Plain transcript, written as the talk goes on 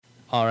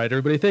All right,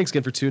 everybody, thanks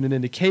again for tuning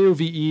in to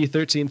KOVE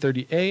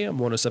 1330 AM,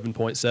 107.7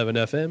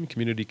 FM,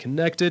 Community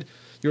Connected.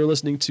 You're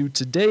listening to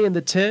Today in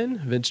the 10.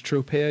 Vince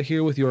Tropea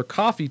here with your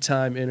Coffee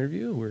Time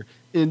interview. We're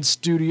in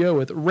studio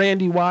with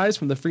Randy Wise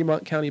from the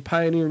Fremont County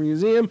Pioneer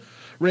Museum.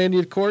 Randy,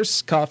 of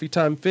course, Coffee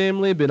Time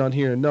family, been on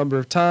here a number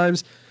of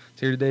times.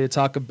 Here today to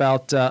talk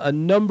about a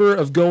number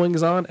of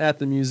goings-on at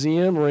the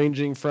museum,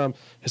 ranging from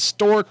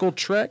historical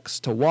treks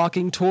to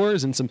walking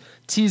tours and some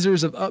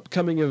teasers of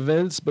upcoming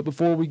events. But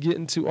before we get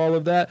into all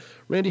of that,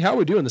 Randy, how are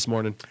we doing this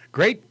morning?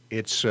 Great.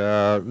 It's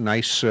a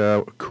nice,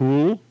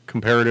 cool,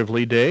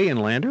 comparatively day in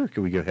Lander.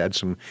 We had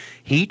some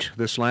heat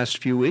this last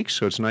few weeks,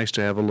 so it's nice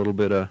to have a little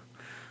bit of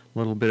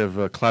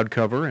cloud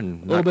cover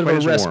and a little bit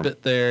of a respite warm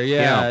there.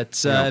 Yeah.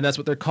 And that's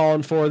what they're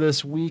calling for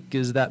this week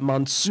is that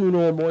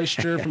monsoonal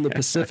moisture from the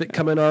Pacific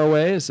coming our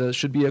way. So it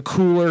should be a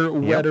cooler,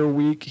 wetter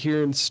week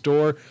here in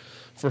store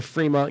for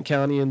Fremont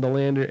County and the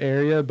Lander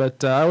area.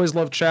 But I always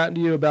love chatting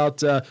to you about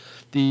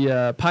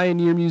the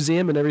Pioneer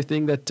Museum and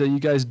everything that you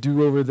guys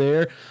do over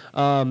there.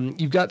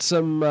 You've got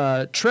some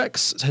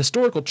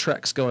historical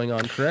treks going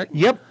on, correct?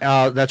 Yep.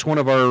 That's one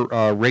of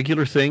our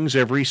regular things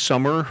every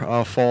summer,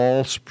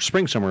 fall,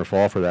 spring, summer,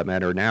 fall for that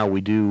matter. Now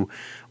we do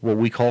what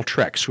we call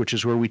treks, which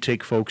is where we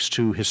take folks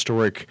to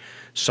historic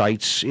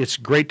sites. It's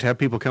great to have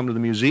people come to the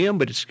museum,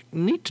 but it's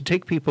neat to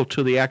take people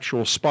to the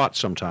actual spot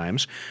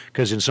sometimes,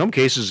 because in some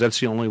cases that's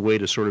the only way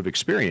to sort of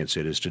experience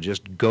it, is to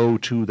just go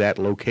to that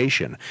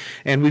location.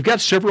 And we've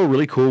got several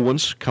really cool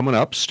ones coming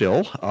up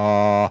still.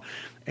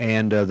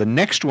 And the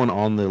next one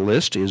on the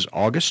list is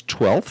August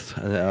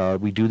 12th.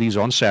 We do these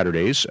on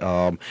Saturdays.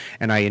 And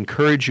I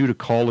encourage you to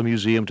call the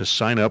museum to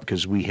sign up,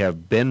 because we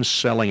have been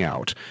selling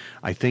out.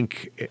 I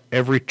think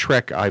every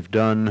trek I've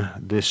done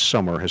this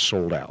summer has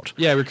sold out.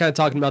 Yeah, we were kind of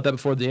talking about that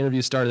before the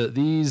interview started.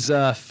 These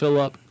fill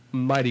up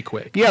mighty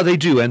quick. Yeah, they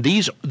do. And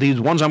these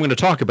ones I'm going to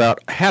talk about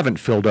haven't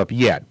filled up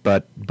yet,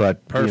 but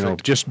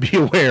just be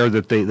aware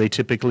that they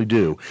typically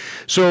do.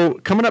 So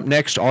coming up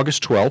next,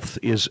 August 12th,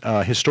 is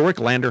historic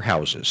Lander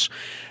houses.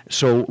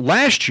 So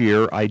last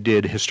year I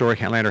did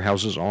historic Lander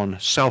houses on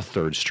South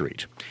 3rd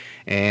Street.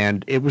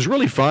 And it was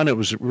really fun. It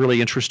was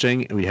really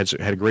interesting. We had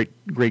a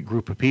great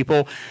group of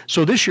people.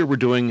 So this year we're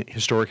doing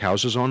historic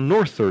houses on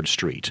North 3rd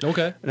Street.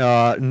 Okay.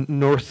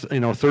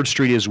 3rd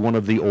Street is one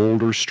of the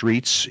older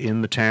streets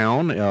in the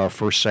town.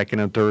 First,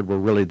 second, and third were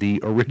really the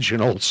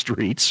original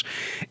streets.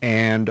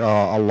 And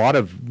a lot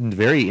of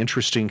very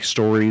interesting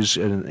stories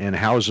and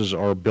houses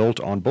are built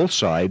on both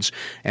sides.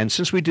 And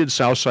since we did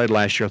South Side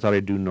last year, I thought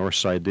I'd do North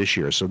Side this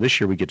year. So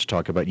this year we get to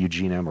talk about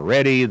Eugene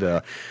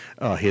Amoretti,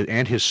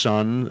 his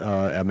son.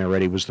 Amoretti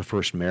was the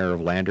first mayor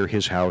of Lander.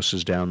 His house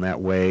is down that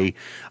way.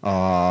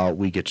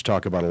 We get to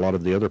talk about a lot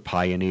of the other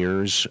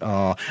pioneers.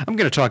 I'm going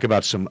to talk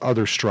about some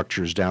other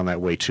structures down that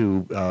way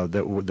too,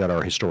 that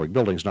are historic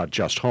buildings, not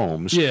just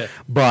homes. Yeah.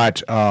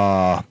 But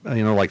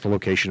like the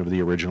location of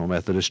the original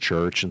Methodist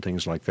Church and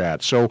things like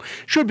that. So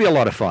should be a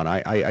lot of fun.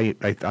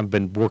 I've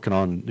been working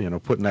on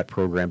putting that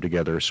program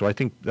together, so I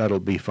think that'll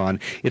be fun.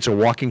 It's a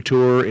walking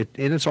tour, and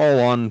it's all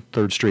on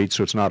 3rd Street,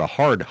 so it's not a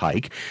hard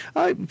hike.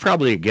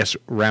 Probably, I guess,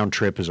 round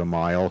trip is a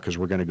mile, because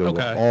we're going to go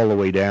all the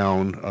way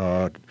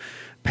down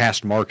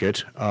past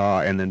Market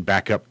and then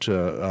back up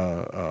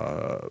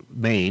to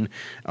Main.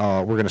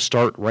 We're going to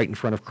start right in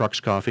front of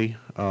Crux Coffee.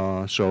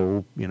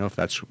 So, if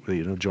that's,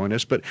 join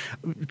us. But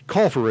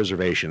call for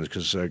reservations,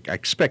 because I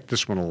expect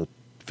this one will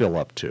fill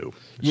up too.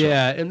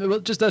 Yeah, and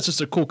that's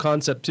just a cool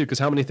concept too, because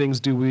how many things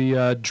do we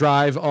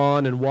drive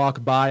on and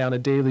walk by on a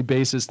daily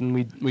basis, and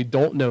we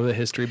don't know the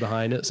history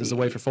behind it? So it's a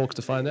way for folks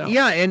to find out.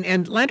 Yeah,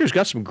 and Lander's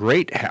got some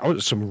great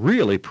houses, some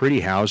really pretty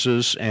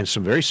houses, and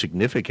some very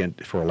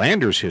significant for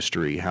Lander's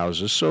history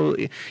houses. So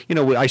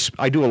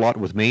I do a lot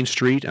with Main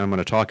Street, and I'm going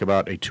to talk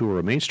about a tour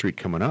of Main Street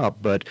coming up,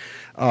 but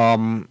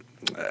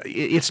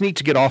it's neat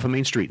to get off of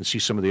Main Street and see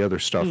some of the other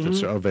stuff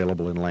that's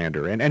available in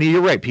Lander. And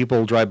you're right,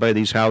 people drive by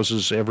these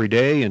houses every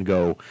day and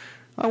go,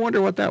 I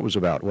wonder what that was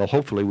about. Well,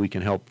 hopefully we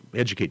can help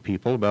educate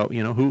people about,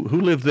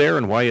 who lived there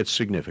and why it's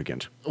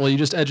significant. Well, you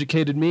just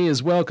educated me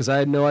as well, because I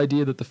had no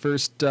idea that the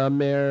first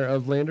mayor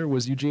of Lander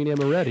was Eugene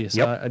Amoretti.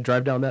 So I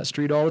drive down that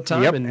street all the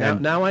time,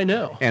 and now I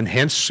know. And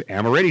hence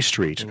Amoretti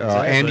Street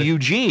and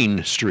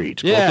Eugene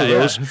Street. Yeah,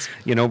 both of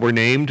those, were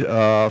named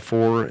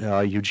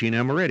for Eugene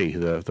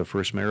Amoretti, the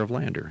first mayor of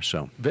Lander.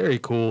 So very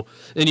cool.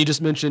 And you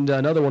just mentioned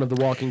another one of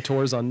the walking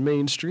tours on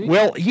Main Street.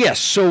 Well, yes.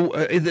 So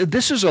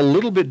this is a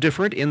little bit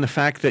different in the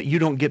fact that you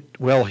don't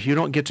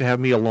get to have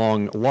me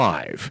along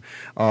live.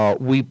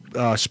 We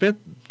spent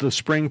the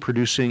spring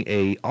producing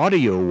a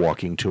audio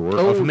walking tour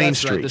of Main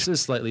Street. Right. This is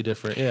slightly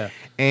different, yeah.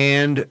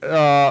 And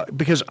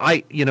because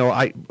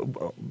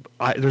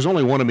there's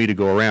only one of me to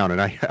go around,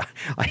 and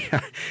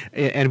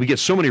and we get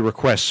so many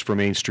requests for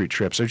Main Street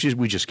trips,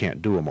 we just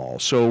can't do them all.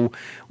 So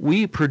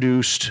we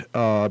produced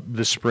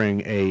this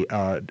spring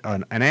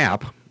an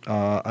app,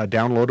 a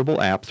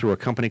downloadable app through a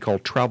company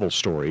called Travel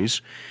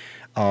Stories.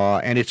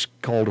 and it's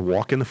called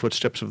Walk in the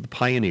Footsteps of the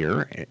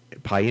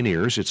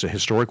Pioneers. It's a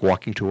historic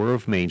walking tour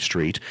of Main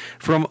Street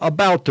from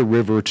about the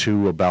river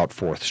to about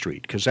 4th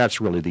Street, because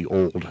that's really the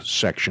old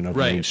section of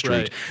Main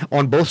Street.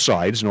 On both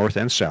sides, north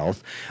and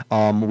south.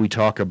 We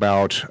talk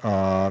about,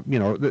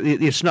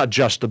 it's not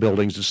just the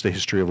buildings, it's the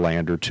history of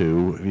Lander,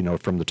 too,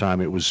 from the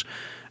time it was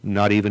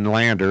not even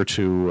Lander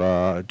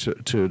to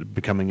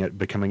becoming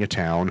a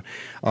town.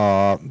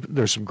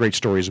 There's some great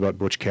stories about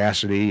Butch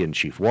Cassidy and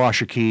Chief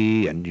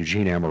Washakie and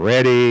Eugene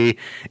Amoretti,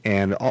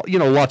 and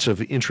lots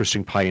of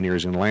interesting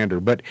pioneers in Lander.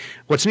 But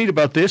what's neat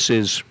about this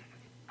is,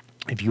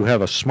 if you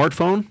have a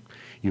smartphone,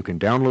 you can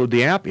download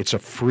the app. It's a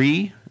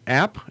free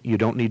app. You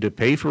don't need to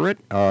pay for it,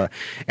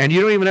 and you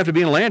don't even have to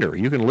be in Lander.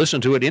 You can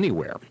listen to it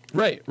anywhere.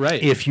 Right.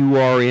 If you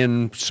are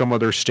in some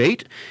other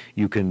state,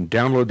 you can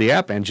download the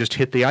app and just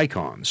hit the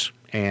icons,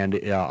 and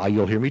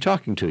you'll hear me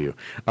talking to you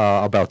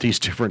about these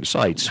different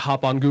sites.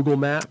 Hop on Google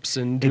Maps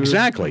and do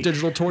a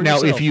digital tour Now,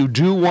 yourself. if you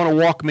do want to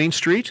walk Main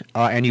Street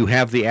and you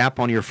have the app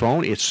on your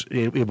phone,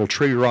 it will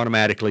trigger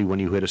automatically when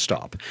you hit a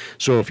stop.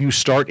 So if you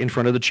start in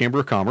front of the Chamber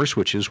of Commerce,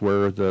 which is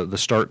where the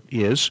start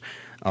is,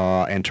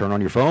 and turn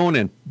on your phone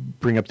and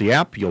bring up the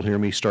app, you'll hear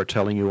me start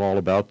telling you all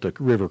about the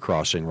river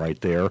crossing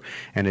right there.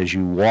 And as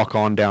you walk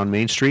on down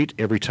Main Street,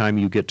 every time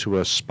you get to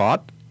a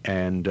spot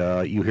and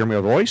you hear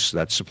my voice,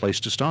 that's the place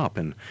to stop.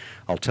 And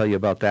I'll tell you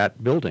about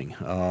that building.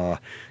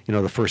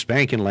 The first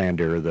bank in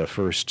Lander, the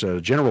first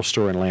general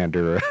store in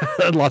Lander,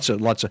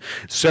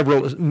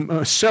 several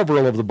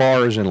of the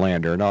bars in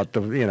Lander.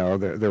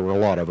 There were a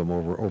lot of them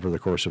over the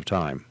course of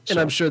time. And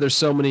I'm sure there's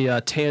so many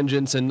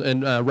tangents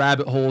and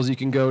rabbit holes you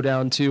can go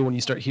down to when you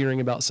start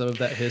hearing about some of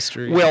that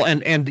history. Well,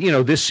 and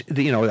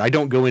I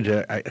don't go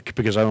into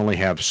because I only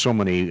have so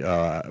many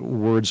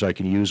words I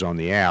can use on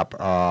the app.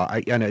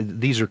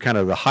 These are kind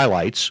of the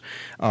highlights.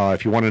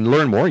 If you want to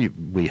learn more,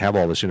 we have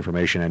all this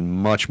information and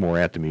much more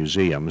at the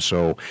museum.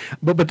 So,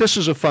 but this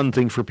is a fun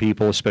thing for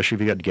people, especially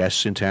if you got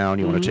guests in town.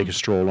 You want to take a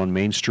stroll on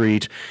Main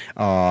Street.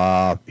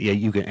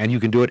 You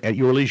can do it at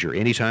your leisure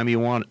anytime you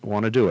want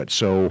to do it.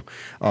 So,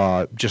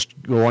 just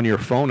go on your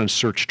phone and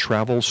search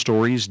Travel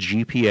Stories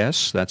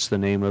GPS. That's the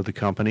name of the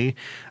company.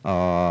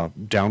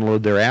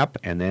 Download their app,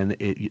 and then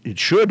it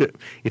should.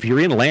 If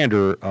you're in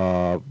Lander,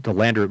 the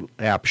Lander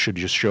app should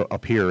just show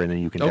up here, and then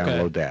you can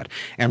download that.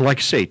 And like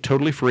I say,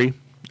 totally free,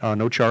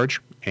 no charge.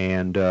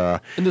 And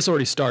this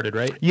already started,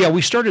 right? Yeah,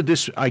 we started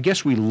this. I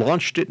guess we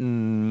launched it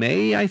in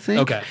May, I think.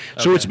 Okay.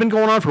 So it's been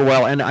going on for a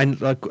while, and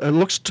it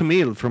looks to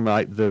me from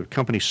the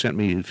company sent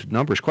me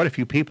numbers. Quite a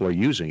few people are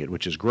using it,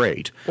 which is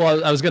great.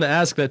 Well, I was going to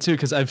ask that too,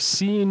 because I've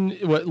seen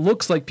what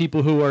looks like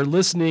people who are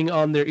listening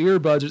on their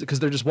earbuds because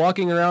they're just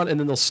walking around and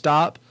then they'll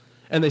stop.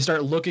 And they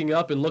start looking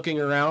up and looking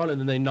around, and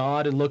then they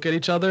nod and look at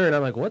each other, and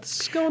I'm like,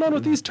 "What's going on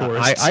with these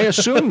tourists?" I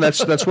assume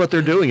that's what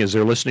they're doing, is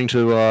they're listening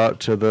to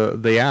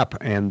the app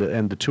and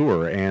the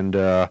tour,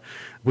 and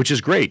which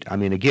is great. I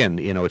mean, again,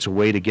 it's a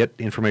way to get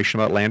information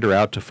about Lander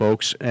out to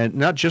folks, and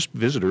not just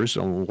visitors.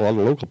 A lot of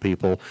local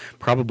people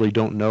probably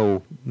don't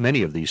know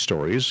many of these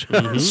stories,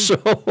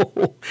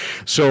 so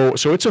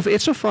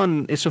it's a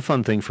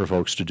fun thing for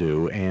folks to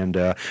do,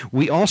 and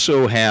we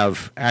also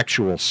have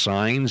actual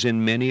signs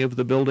in many of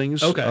the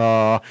buildings.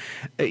 Okay.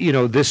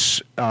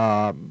 This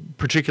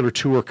particular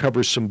tour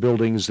covers some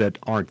buildings that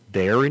aren't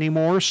there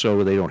anymore,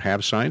 so they don't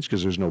have signs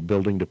because there's no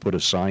building to put a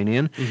sign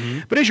in.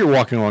 But as you're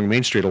walking along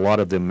Main Street, a lot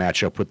of them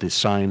match up with the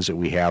signs that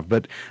we have.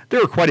 But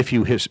there are quite a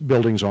few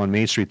buildings on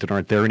Main Street that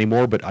aren't there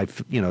anymore, but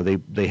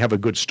they have a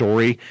good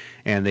story,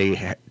 and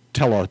they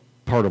tell a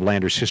part of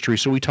Lander's history,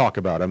 so we talk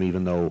about them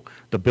even though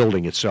the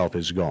building itself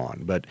is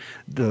gone. But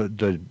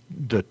the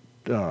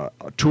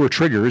tour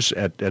triggers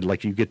at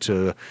like you get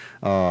to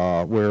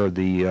where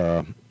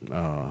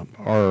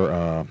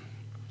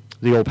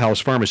the old Palace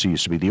Pharmacy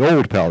used to be, the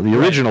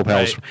original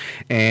Palace,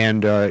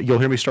 and you'll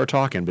hear me start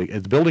talking. The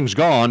building's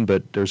gone,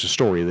 but there's a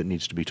story that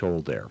needs to be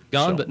told there.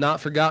 Gone, but not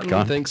forgotten,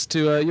 thanks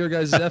to your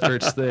guys'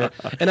 efforts there.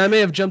 And I may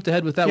have jumped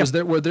ahead with that.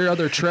 Yeah. Were there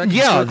other treks?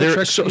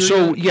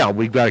 Yeah,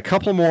 we've got a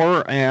couple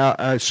more.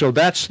 So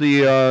that's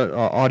the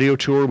audio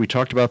tour. We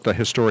talked about the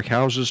historic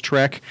houses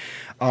trek.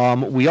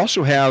 We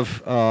also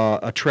have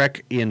a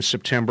trek in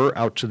September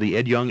out to the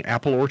Ed Young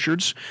Apple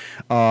Orchards,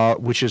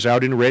 which is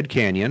out in Red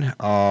Canyon.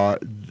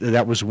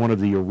 That was one of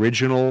the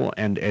original,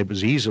 and it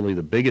was easily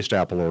the biggest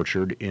apple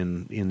orchard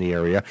in the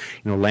area.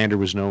 Lander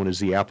was known as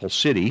the Apple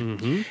City,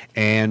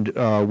 and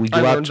we go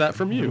I learned that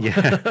from you.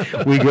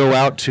 Yeah, we go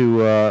out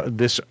to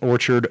this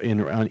orchard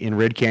in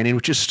Red Canyon,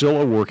 which is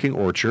still a working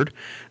orchard.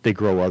 They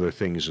grow other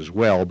things as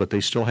well, but they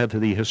still have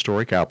the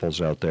historic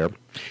apples out there.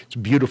 It's a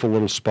beautiful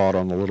little spot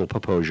on the Little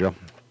Paposia.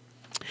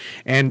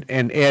 And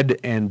Ed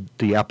and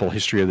the apple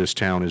history of this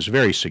town is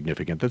very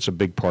significant. That's a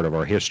big part of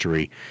our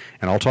history.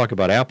 And I'll talk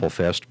about Apple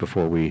Fest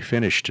before we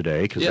finish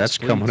today, because that's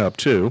coming up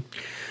too.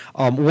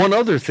 One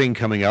other thing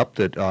coming up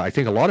that I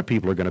think a lot of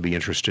people are going to be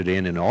interested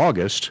in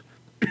August,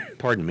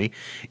 pardon me,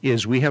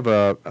 is we have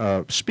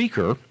a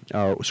speaker.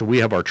 So we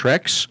have our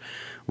treks.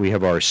 We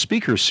have our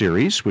speaker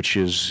series, which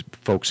is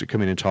folks that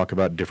come in and talk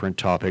about different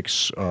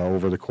topics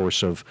over the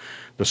course of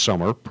the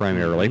summer,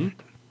 primarily.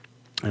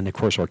 Mm-hmm. And, of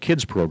course, our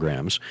kids'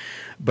 programs.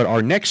 But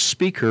our next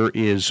speaker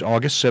is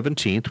August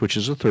 17th, which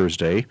is a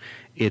Thursday.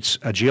 It's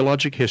a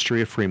geologic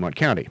history of Fremont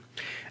County.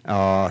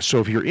 So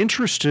if you're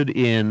interested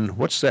in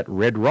what's that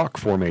red rock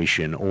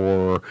formation,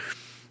 or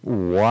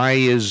why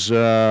is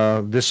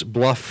this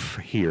bluff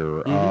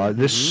here,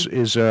 this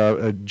is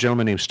a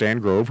gentleman named Stan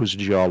Grove, who's a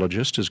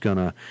geologist, is going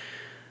to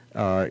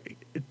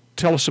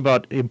tell us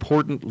about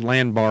important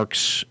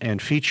landmarks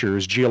and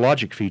features,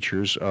 geologic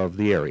features of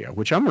the area,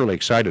 which I'm really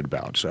excited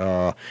about.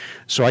 So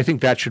I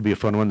think that should be a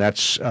fun one.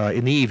 That's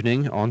in the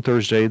evening on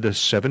Thursday, the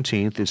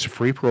 17th. It's a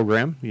free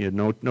program. You have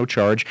no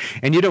charge,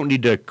 and you don't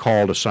need to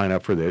call to sign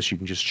up for this. You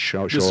can just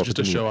show up. Just at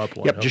to show up.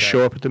 Yep, just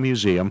show up at the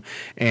museum,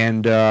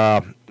 and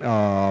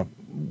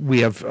we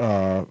have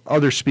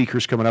other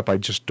speakers coming up. I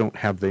just don't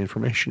have the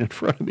information in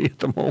front of me at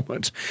the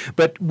moment.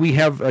 But we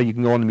have, you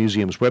can go on the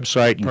museum's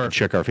website. You can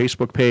check our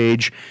Facebook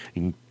page.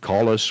 You can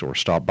call us or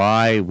stop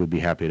by. We'd be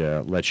happy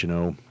to let you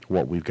know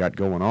what we've got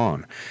going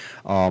on.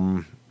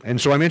 And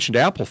so I mentioned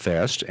Apple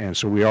Fest, and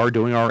so we are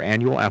doing our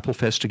annual Apple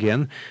Fest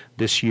again.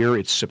 This year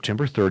it's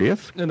September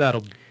 30th. And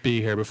that'll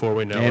be here before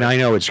we know it. And I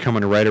know it's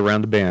coming right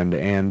around the bend.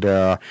 And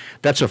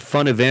that's a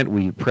fun event.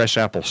 We press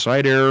apple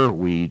cider.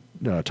 We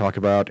talk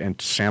about and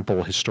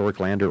sample historic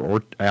land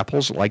or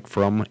apples, like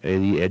from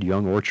the Ed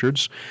Young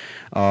orchards.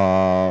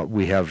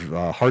 We have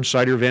hard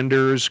cider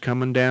vendors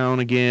coming down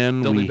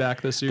again. They'll be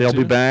back this year, They'll too?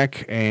 be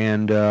back,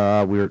 and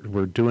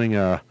we're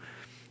doing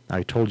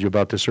I told you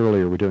about this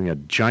earlier. We're doing a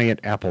giant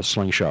apple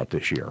slingshot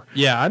this year.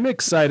 Yeah, I'm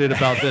excited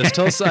about this.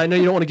 Tell us. I know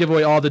you don't want to give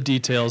away all the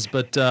details,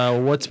 but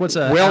what's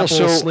an apple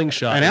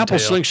slingshot? An apple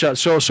slingshot.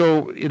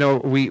 So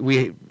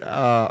we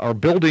are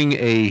building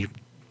a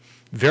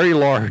very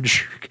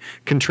large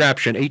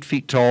contraption, 8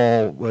 feet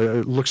tall.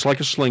 Looks like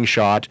a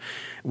slingshot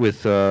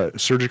with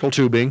surgical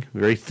tubing,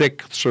 very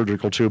thick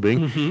surgical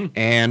tubing,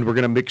 and we're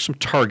going to make some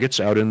targets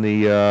out in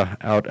the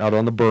out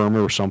on the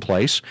berm or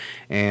someplace,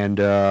 and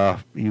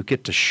you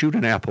get to shoot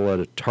an apple at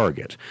a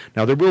target.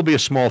 Now there will be a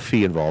small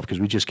fee involved because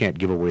we just can't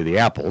give away the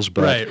apples,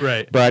 but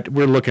right. But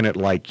we're looking at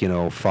like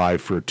 $5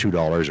 for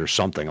 $2 or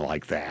something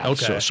like that,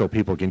 okay. so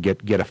people can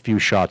get a few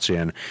shots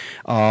in.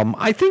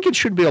 I think it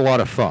should be a lot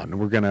of fun.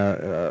 We're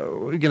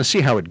gonna see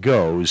how it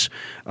goes,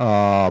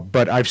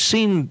 but I've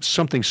seen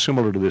something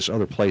similar to this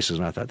other places,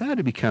 and I thought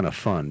that'd be kind of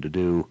fun to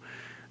do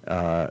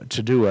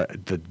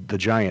the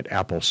giant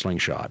apple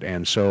slingshot,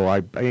 and so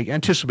I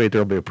anticipate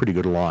there'll be a pretty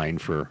good line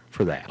for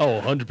that. Oh,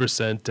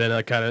 100%. And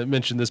I kind of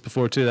mentioned this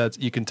before too. That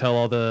you can tell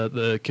all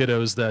the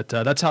kiddos that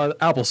that's how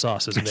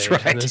applesauce is made. That's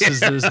right. And this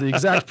is the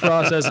exact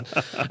process.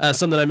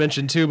 Something I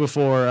mentioned too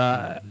before.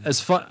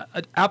 As fun,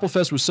 Apple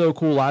Fest was so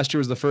cool. Last year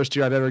was the first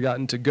year I've ever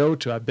gotten to go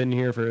to. I've been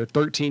here for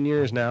 13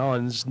 years now,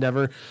 and just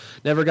never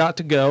got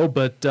to go.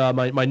 But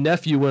my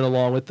nephew went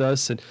along with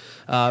us, and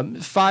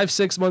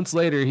 5-6 months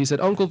later, he said,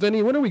 "Uncle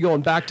Vinny, when are we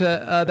going back to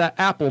that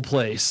apple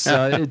place?"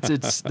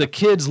 It's the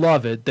kids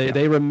love it.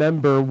 They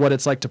remember what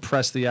it's like to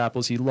press the apples.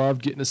 He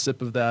loved getting a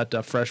sip of that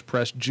fresh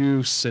pressed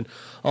juice and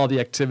all the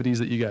activities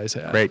that you guys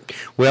have. Great.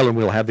 Well, and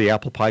we'll have the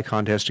apple pie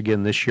contest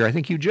again this year. I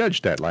think you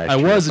judged that last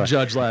year. I was a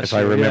judge last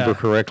year, if I remember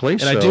correctly.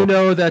 And I do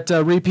know that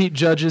repeat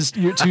judges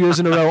 2 years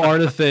in a row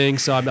aren't a thing,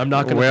 so I'm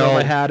not going to throw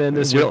my hat in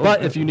this year.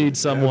 But if you need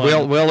someone,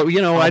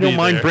 I don't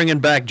mind bringing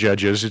back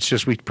judges. It's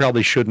just we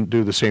probably shouldn't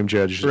do the same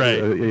judge,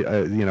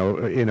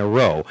 in a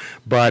row.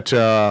 But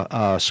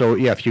so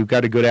yeah, if you've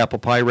got a good apple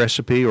pie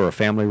recipe or a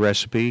family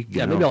recipe,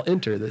 maybe I'll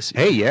enter this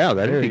year. Hey, yeah,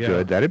 that'd be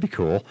good. That'd be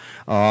cool.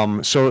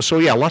 So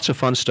yeah, lots of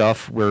fun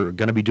stuff. We're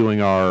going to be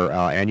doing our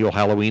annual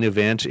Halloween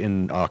event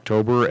in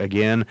October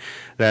again.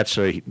 That's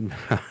a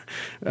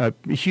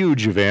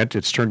huge event.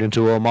 It's turned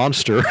into a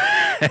monster,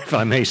 if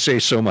I may say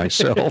so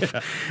myself.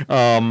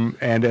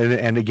 And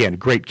again,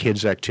 great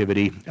kids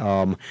activity.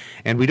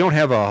 And we don't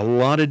have a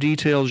lot of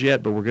details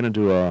yet, but we're going to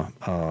do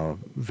a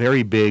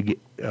very big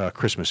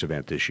Christmas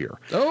event this year.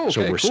 Oh, okay,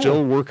 so we're cool.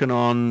 still working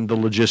on the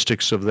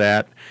logistics of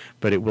that,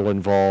 but it will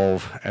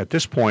involve, at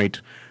this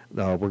point,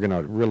 we're going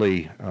to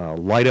really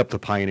light up the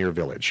Pioneer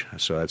Village.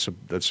 So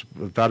that's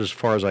about as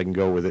far as I can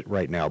go with it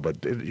right now, but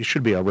it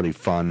should be a really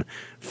fun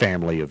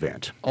family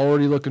event.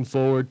 Already looking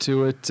forward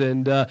to it.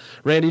 And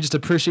Randy, just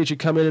appreciate you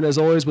coming in as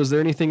always. Was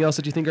there anything else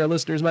that you think our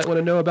listeners might want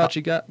to know about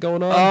you got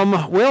going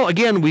on? Well,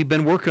 again, we've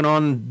been working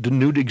on the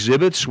new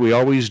exhibits. We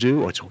always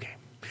do. Oh, it's okay.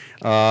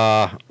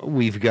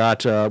 We've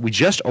got. We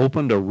just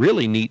opened a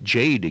really neat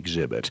jade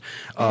exhibit.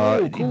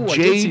 Cool! Jade, I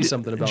did see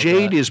something about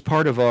jade that. is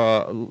part of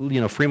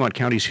Fremont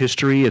County's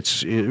history.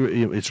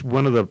 It's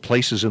one of the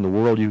places in the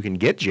world you can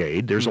get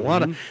jade. There's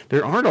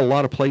there aren't a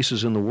lot of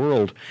places in the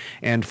world,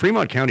 and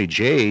Fremont County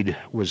jade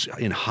was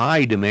in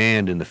high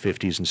demand in the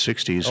 50s and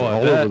 60s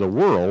all over the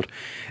world,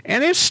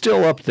 and it's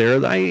still up there.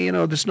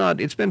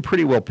 It's been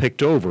pretty well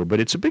picked over, but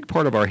it's a big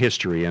part of our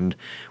history, and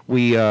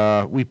we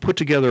put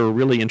together a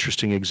really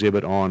interesting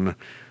exhibit on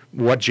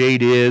what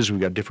jade is.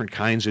 We've got different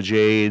kinds of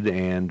jade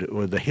and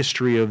the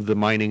history of the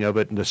mining of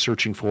it and the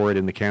searching for it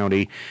in the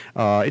county.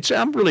 It's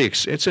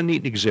a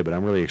neat exhibit.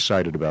 I'm really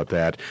excited about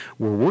that.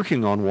 We're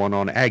working on one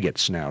on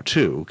agates now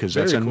too, because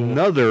that's Very cool.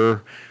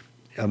 another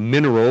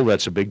mineral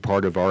that's a big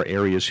part of our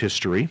area's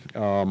history.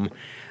 So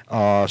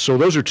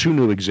those are two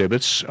new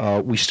exhibits.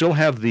 We still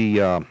have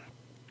the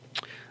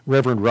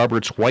Reverend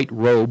Robert's white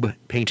robe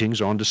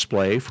paintings on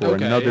display for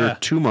another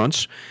 2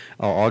 months,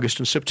 August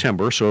and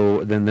September.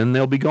 So then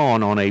they'll be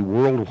gone on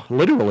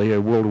literally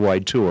a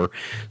worldwide tour.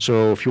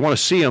 So if you want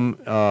to see them,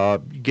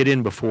 get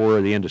in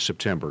before the end of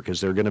September, because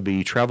they're going to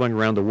be traveling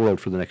around the world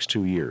for the next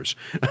 2 years.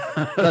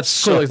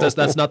 That's cool.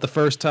 That's not the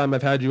first time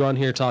I've had you on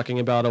here talking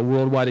about a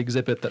worldwide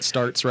exhibit that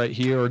starts right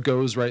here or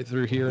goes right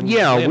through here.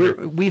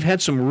 We've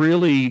had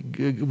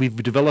we've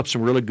developed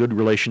some really good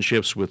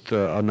relationships with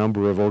a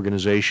number of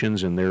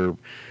organizations, and they're,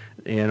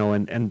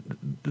 and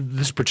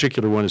this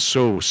particular one is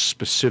so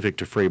specific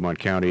to Fremont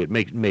County. It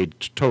made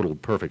total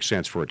perfect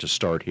sense for it to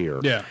start here.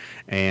 Yeah.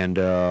 And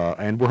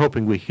we're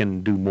hoping we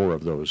can do more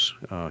of those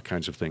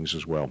kinds of things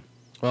as well.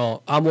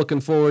 Well, I'm looking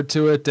forward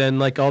to it, and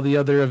like all the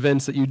other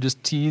events that you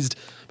just teased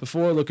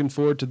before, looking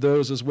forward to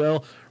those as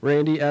well.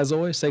 Randy, as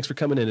always, thanks for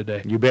coming in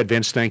today. You bet,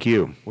 Vince. Thank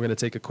you. We're going to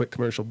take a quick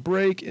commercial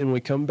break, and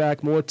we come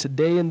back more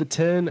Today in the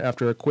 10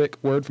 after a quick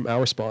word from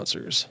our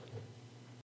sponsors.